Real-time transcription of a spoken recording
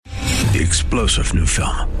The explosive new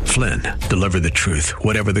film, Flynn, deliver the truth,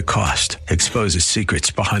 whatever the cost. Exposes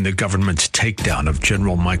secrets behind the government's takedown of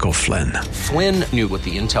General Michael Flynn. Flynn knew what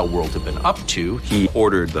the intel world had been up to. He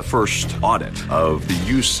ordered the first audit of the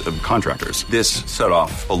use of contractors. This set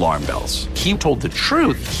off alarm bells. He told the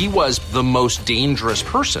truth. He was the most dangerous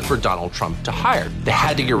person for Donald Trump to hire. They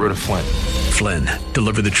had to get rid of Flynn. Flynn,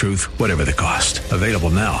 deliver the truth, whatever the cost. Available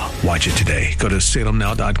now. Watch it today. Go to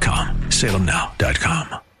salemnow.com.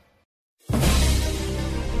 salemnow.com.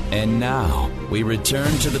 And now, we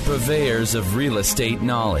return to the purveyors of real estate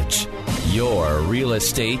knowledge. Your Real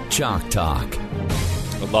Estate Chalk Talk.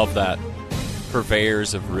 I love that.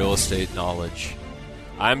 Purveyors of real estate knowledge.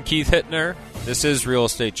 I'm Keith Hittner. This is Real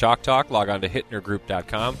Estate Chalk Talk. Log on to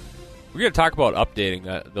hittnergroup.com. We're going to talk about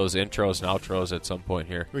updating those intros and outros at some point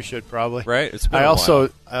here. We should probably. Right? It's been a while.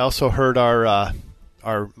 I also heard my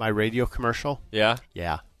radio commercial. Yeah?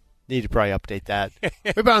 Yeah. Need to probably update that.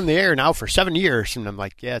 We've been on the air now for 7 years, and I'm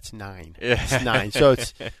like, yeah, it's 9. It's 9. So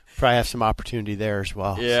it's probably have some opportunity there as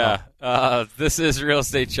well. Yeah. So. This is Real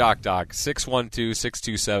Estate Chalk Talk.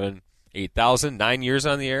 612-627-8000. 9 years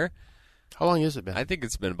on the air. How long has it been? I think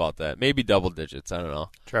it's been about that. Maybe double digits. I don't know.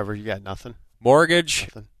 Trevor, you got nothing? Mortgage.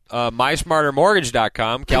 Nothing.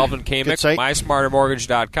 MySmarterMortgage.com. Calvin Kamick,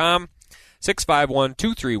 MySmarterMortgage.com.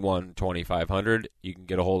 651-231-2500. You can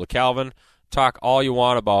get a hold of Calvin. Talk all you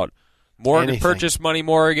want about mortgage, purchase money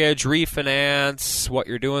mortgage, refinance, what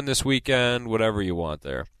you're doing this weekend, whatever you want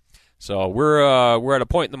there. So we're at a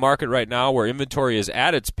point in the market right now where inventory is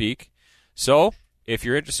at its peak. So if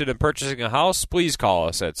you're interested in purchasing a house, please call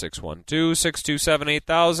us at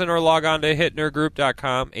 612-627-8000 or log on to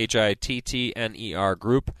hittnergroup.com, HITTNER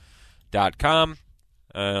group.com.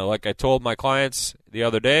 Like I told my clients the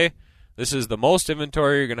other day, this is the most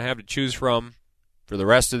inventory you're going to have to choose from for the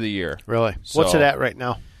rest of the year. Really? So, what's it at right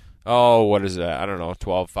now? Oh, what is that? I don't know,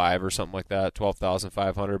 12.5 or something like that,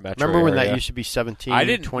 12,500 metro Remember when area. that used to be 17, I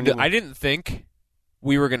didn't 20? I didn't think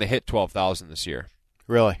we were going to hit 12,000 this year.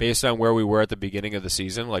 Really? Based on where we were at the beginning of the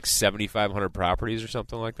season, like 7,500 properties or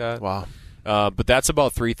something like that. Wow. But that's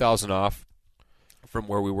about 3,000 off from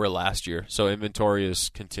where we were last year. So inventory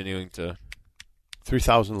is continuing to...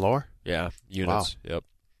 3,000 lower? Yeah, units. Wow. Yep.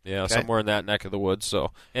 Yeah, Okay. somewhere in that neck of the woods.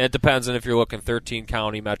 So, and it depends on if you're looking 13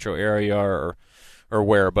 county metro area or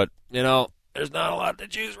where. But, there's not a lot to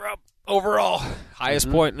choose from overall. Highest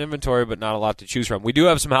point in inventory, but not a lot to choose from. We do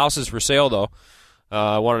have some houses for sale, though.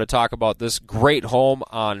 I wanted to talk about this great home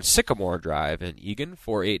on Sycamore Drive in Eagan,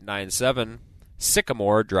 4897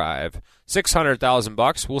 Sycamore Drive.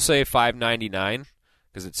 $600,000. We'll say $599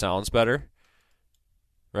 because it sounds better,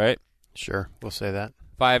 right? Sure, we'll say that.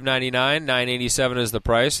 $599, $987 is the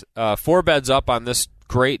price. 4 beds up on this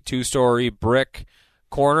great 2-story brick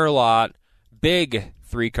corner lot, big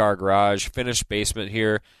 3-car garage, finished basement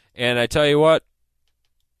here. And I tell you what,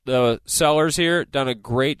 the sellers here done a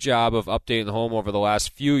great job of updating the home over the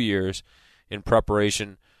last few years in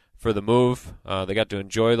preparation for the move. They got to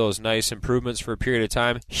enjoy those nice improvements for a period of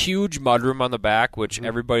time. Huge mudroom on the back, which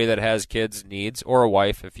everybody that has kids needs, or a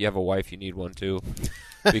wife. If you have a wife, you need one too.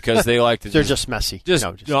 Because they like to They're just messy.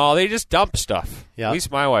 No, they just dump stuff. Yeah. At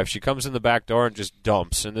least my wife, she comes in the back door and just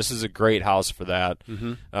dumps, and this is a great house for that.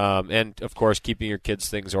 And, of course, keeping your kids'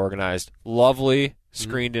 things organized. Lovely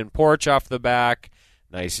screened-in porch off the back,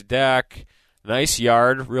 nice deck, nice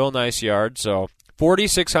yard, real nice yard. So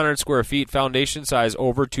 4,600 square feet, foundation size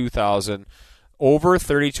over 2,000, over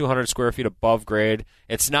 3,200 square feet above grade.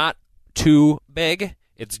 It's not too big.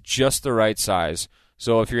 It's just the right size.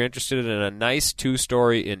 So if you're interested in a nice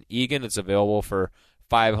 2-story in Eagan, it's available for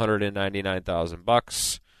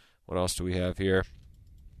 $599,000. What else do we have here?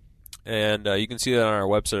 And you can see that on our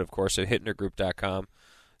website, of course, at hittnergroup.com.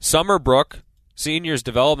 Summerbrook Seniors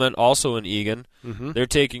Development, also in Eagan. They're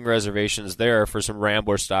taking reservations there for some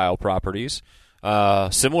Rambler-style properties.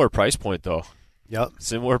 Similar price point, though. Yep.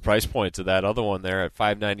 Similar price point to that other one there at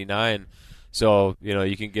 $599,000. So,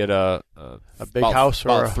 you can get a big house or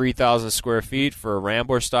about 3,000 square feet for a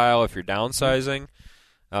Rambler style if you're downsizing.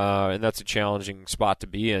 And that's a challenging spot to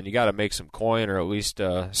be in. You got to make some coin or at least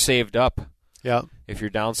saved up. Yeah. If you're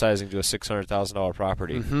downsizing to a $600,000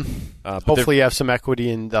 property. Hopefully you have some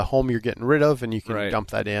equity in the home you're getting rid of and you can dump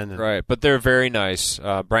that in. Right. But they're very nice.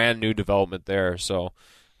 Brand new development there. So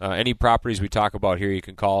any properties we talk about here, you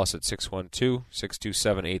can call us at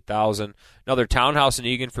 612-627-8000. Another townhouse in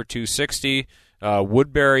Eagan for $260,000.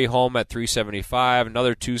 Woodbury home at $375,000.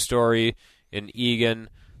 Another 2-story in Eagan.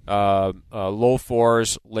 Low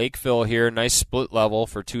 4s. Lakeville here. Nice split level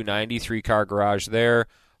for $290,000. 3-car garage there.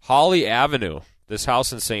 Holly Avenue. This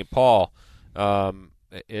house in St. Paul.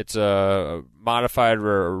 It's a modified,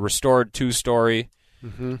 restored 2-story.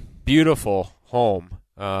 beautiful home.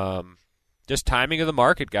 Just timing of the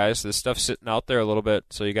market, guys. This stuff's sitting out there a little bit,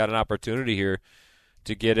 so you got an opportunity here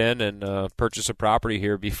to get in and purchase a property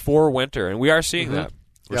here before winter, and we are seeing that.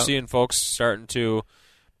 We're seeing folks starting to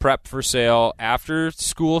prep for sale after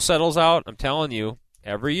school settles out. I'm telling you,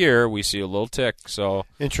 every year we see a little tick. So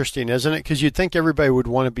interesting, isn't it? Because you'd think everybody would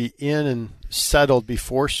want to be in and settled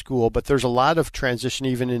before school, but there's a lot of transition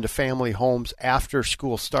even into family homes after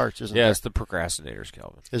school starts, isn't there? Yeah, it's the procrastinators,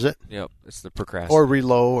 Calvin. Is it? Yep, it's the procrastinators. Or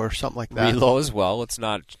relo or something like that. Relo as well. Let's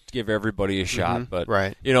not give everybody a shot, but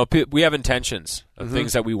right. We have intentions of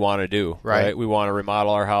things that we want to do. Right. We want to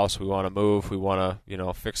remodel our house. We want to move. We want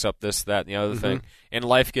to fix up this, that, and the other thing. And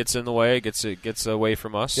life gets in the way. It gets away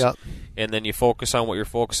from us. Yep. And then you focus on what you're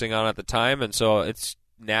focusing on at the time, and so it's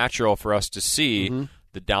natural for us to see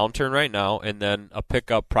the downturn right now and then a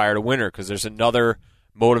pickup prior to winter, because there's another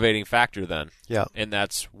motivating factor then. Yeah. And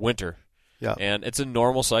that's winter. Yeah. And it's a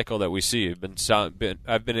normal cycle that we see. I've been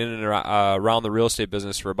in and around the real estate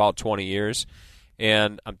business for about 20 years,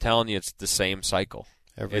 and I'm telling you, it's the same cycle.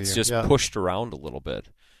 It's just pushed around a little bit.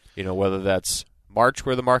 Whether that's March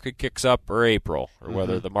where the market kicks up or April, or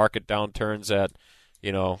whether the market downturns at,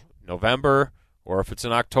 November, or if it's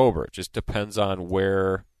in October. It just depends on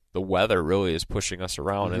where the weather really is pushing us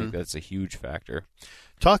around. I think that's a huge factor.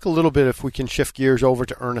 Talk a little bit, if we can shift gears over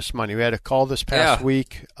to earnest money. We had a call this past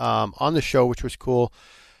week on the show, which was cool.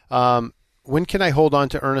 When can I hold on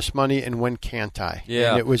to earnest money and when can't I?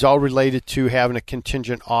 Yeah. And it was all related to having a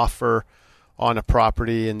contingent offer on a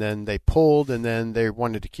property, and then they pulled, and then they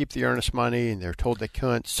wanted to keep the earnest money, and they were told they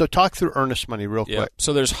couldn't. So talk through earnest money real quick.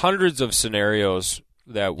 So there's hundreds of scenarios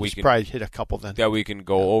that we can probably hit a couple then that we can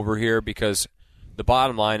go over here, because the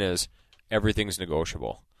bottom line is everything's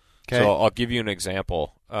negotiable. Okay. So I'll give you an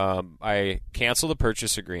example. I canceled the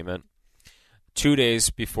purchase agreement 2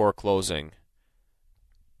 days before closing.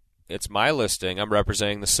 It's my listing. I'm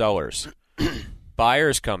representing the sellers.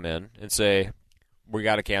 Buyers come in and say, we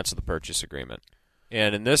got to cancel the purchase agreement.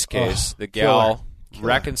 And in this case, the gal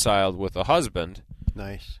reconciled with the husband.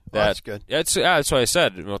 Nice. That's good. That's what I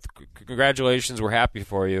said. Congratulations, we're happy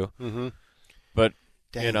for you. But,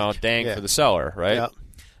 dang for the seller, right? Yep.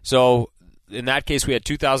 So in that case, we had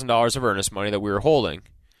 $2,000 of earnest money that we were holding.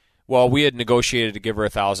 Well, we had negotiated to give her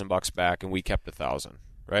 $1,000 back, and we kept $1,000,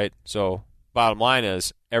 right? So bottom line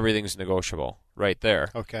is everything's negotiable right there.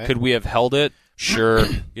 Okay. Could we have held it? Sure.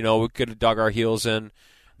 We could have dug our heels in.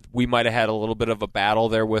 We might have had a little bit of a battle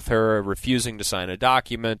there with her, refusing to sign a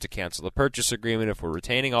document to cancel the purchase agreement if we're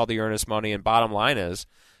retaining all the earnest money. And bottom line is,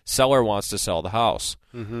 seller wants to sell the house.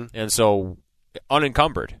 And so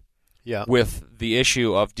unencumbered. Yeah. With the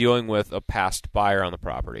issue of dealing with a past buyer on the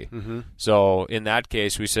property. So in that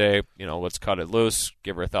case, we say, let's cut it loose,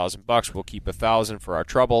 give her $1,000. We'll keep $1,000 for our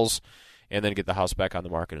troubles, and then get the house back on the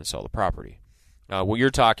market and sell the property. What you're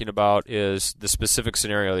talking about is the specific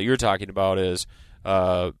scenario that you're talking about is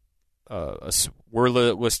we're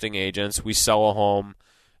listing agents. We sell a home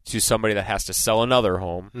to somebody that has to sell another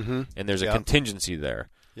home, and there's a contingency there.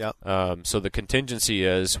 So the contingency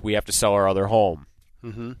is we have to sell our other home.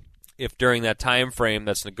 If during that time frame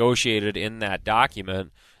that's negotiated in that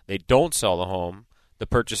document, they don't sell the home, the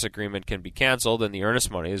purchase agreement can be canceled and the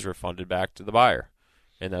earnest money is refunded back to the buyer.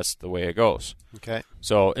 And that's the way it goes. Okay.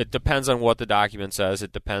 So it depends on what the document says.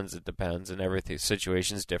 It depends, and every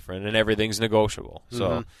situation's different, and everything's negotiable.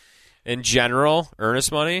 So in general,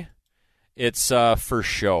 earnest money, it's for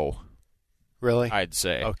show. Really? I'd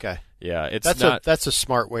say. Okay. Yeah, that's a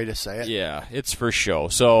smart way to say it. Yeah, it's for show.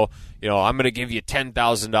 So, I'm going to give you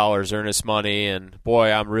 $10,000 earnest money, and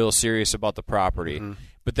boy, I'm real serious about the property.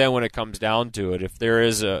 But then when it comes down to it, if there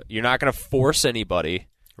is you're not going to force anybody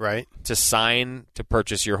to sign to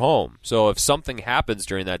purchase your home. So if something happens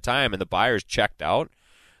during that time and the buyer's checked out,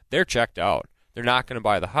 they're checked out. They're not going to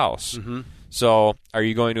buy the house. So are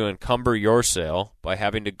you going to encumber your sale by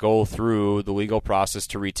having to go through the legal process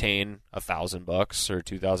to retain $1,000 or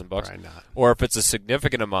 $2,000? Probably not. Or if it's a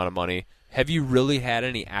significant amount of money, have you really had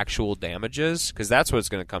any actual damages? Because that's what it's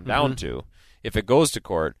going to come down to. If it goes to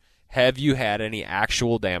court, have you had any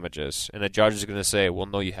actual damages? And the judge is going to say, well,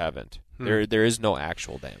 no, you haven't. There is no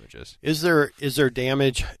actual damages. Is there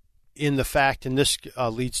damage in the fact, and this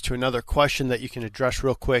leads to another question that you can address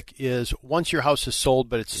real quick, is once your house is sold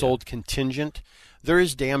but it's sold contingent, there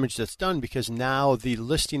is damage that's done because now the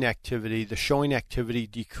listing activity, the showing activity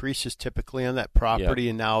decreases typically on that property,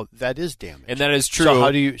 and now that is damage. And that is true. So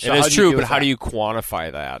how do you but how do you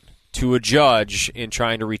quantify that to a judge in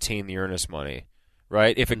trying to retain the earnest money,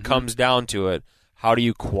 right? If it comes down to it, how do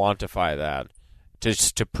you quantify that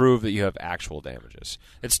to prove that you have actual damages?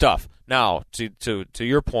 It's tough. Now, to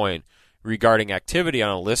your point, regarding activity on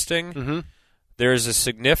a listing, there's a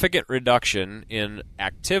significant reduction in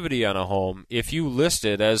activity on a home if you list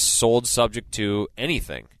it as sold subject to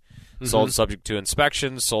anything. Sold subject to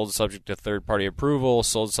inspection, sold subject to third-party approval,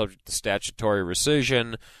 sold subject to statutory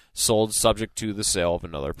rescission, sold subject to the sale of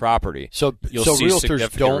another property. So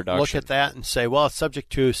realtors don't look at that and say, well, it's subject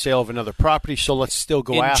to sale of another property, so let's still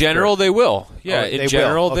go after it. In general, they will. Yeah, in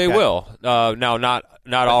general, they will. Now, not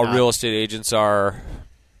all real estate agents are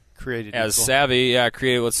created as equal. savvy.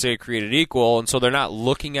 Created equal, and so they're not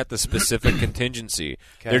looking at the specific contingency.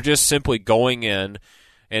 Okay. They're just simply going in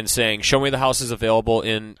and saying, show me the houses available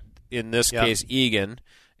in this case, Eagan,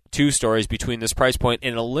 2 stories between this price point,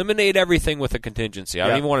 and eliminate everything with a contingency. I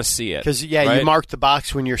don't even want to see it. Because, you mark the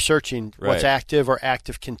box when you're searching what's active or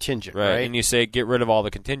active contingent, right? And you say, get rid of all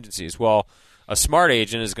the contingencies. Well, a smart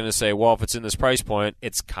agent is going to say, well, if it's in this price point,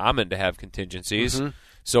 it's common to have contingencies,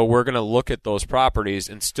 so we're going to look at those properties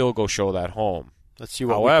and still go show that home. Let's see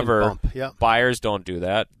what However, we can bump. Yep. Buyers don't do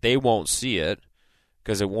that. They won't see it,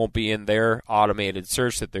 because it won't be in their automated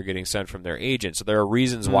search that they're getting sent from their agent. So there are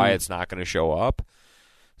reasons why it's not going to show up.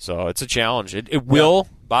 So it's a challenge. It will,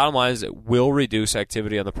 bottom line is, it will reduce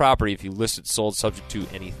activity on the property if you list it sold subject to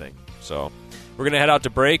anything. So we're going to head out to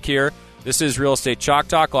break here. This is Real Estate Chalk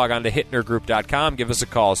Talk. Log on to HittnerGroup.com. Give us a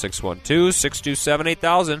call,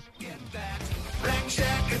 612-627-8000. Get that Rack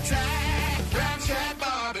Shack attack, Rack Shack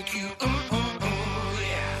barbecue.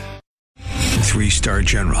 3-star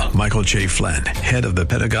General Michael J. Flynn, head of the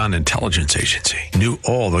Pentagon Intelligence Agency, knew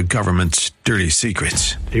all the government's dirty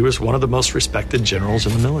secrets. He was one of the most respected generals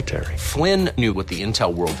in the military. Flynn knew what the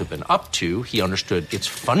intel world had been up to. He understood its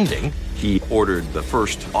funding. He ordered the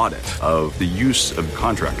first audit of the use of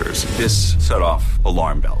contractors. This set off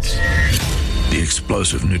alarm bells. The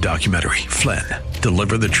explosive new documentary, Flynn,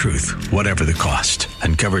 Deliver the Truth, Whatever the Cost,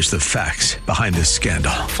 uncovers the facts behind this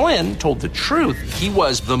scandal. Flynn told the truth. He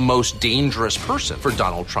was the most dangerous person for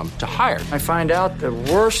Donald Trump to hire. I find out the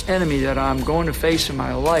worst enemy that I'm going to face in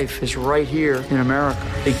my life is right here in America.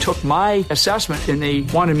 They took my assessment and they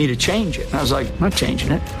wanted me to change it. And I was like, I'm not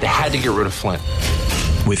changing it. They had to get rid of Flynn.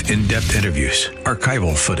 With in-depth interviews,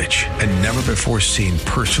 archival footage, and never-before-seen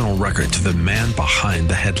personal records of the man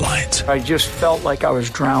behind the headlines. I just felt like I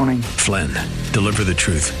was drowning. Flynn, Deliver the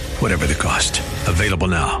Truth, Whatever the Cost. Available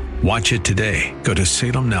now. Watch it today. Go to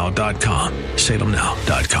salemnow.com.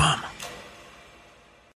 salemnow.com.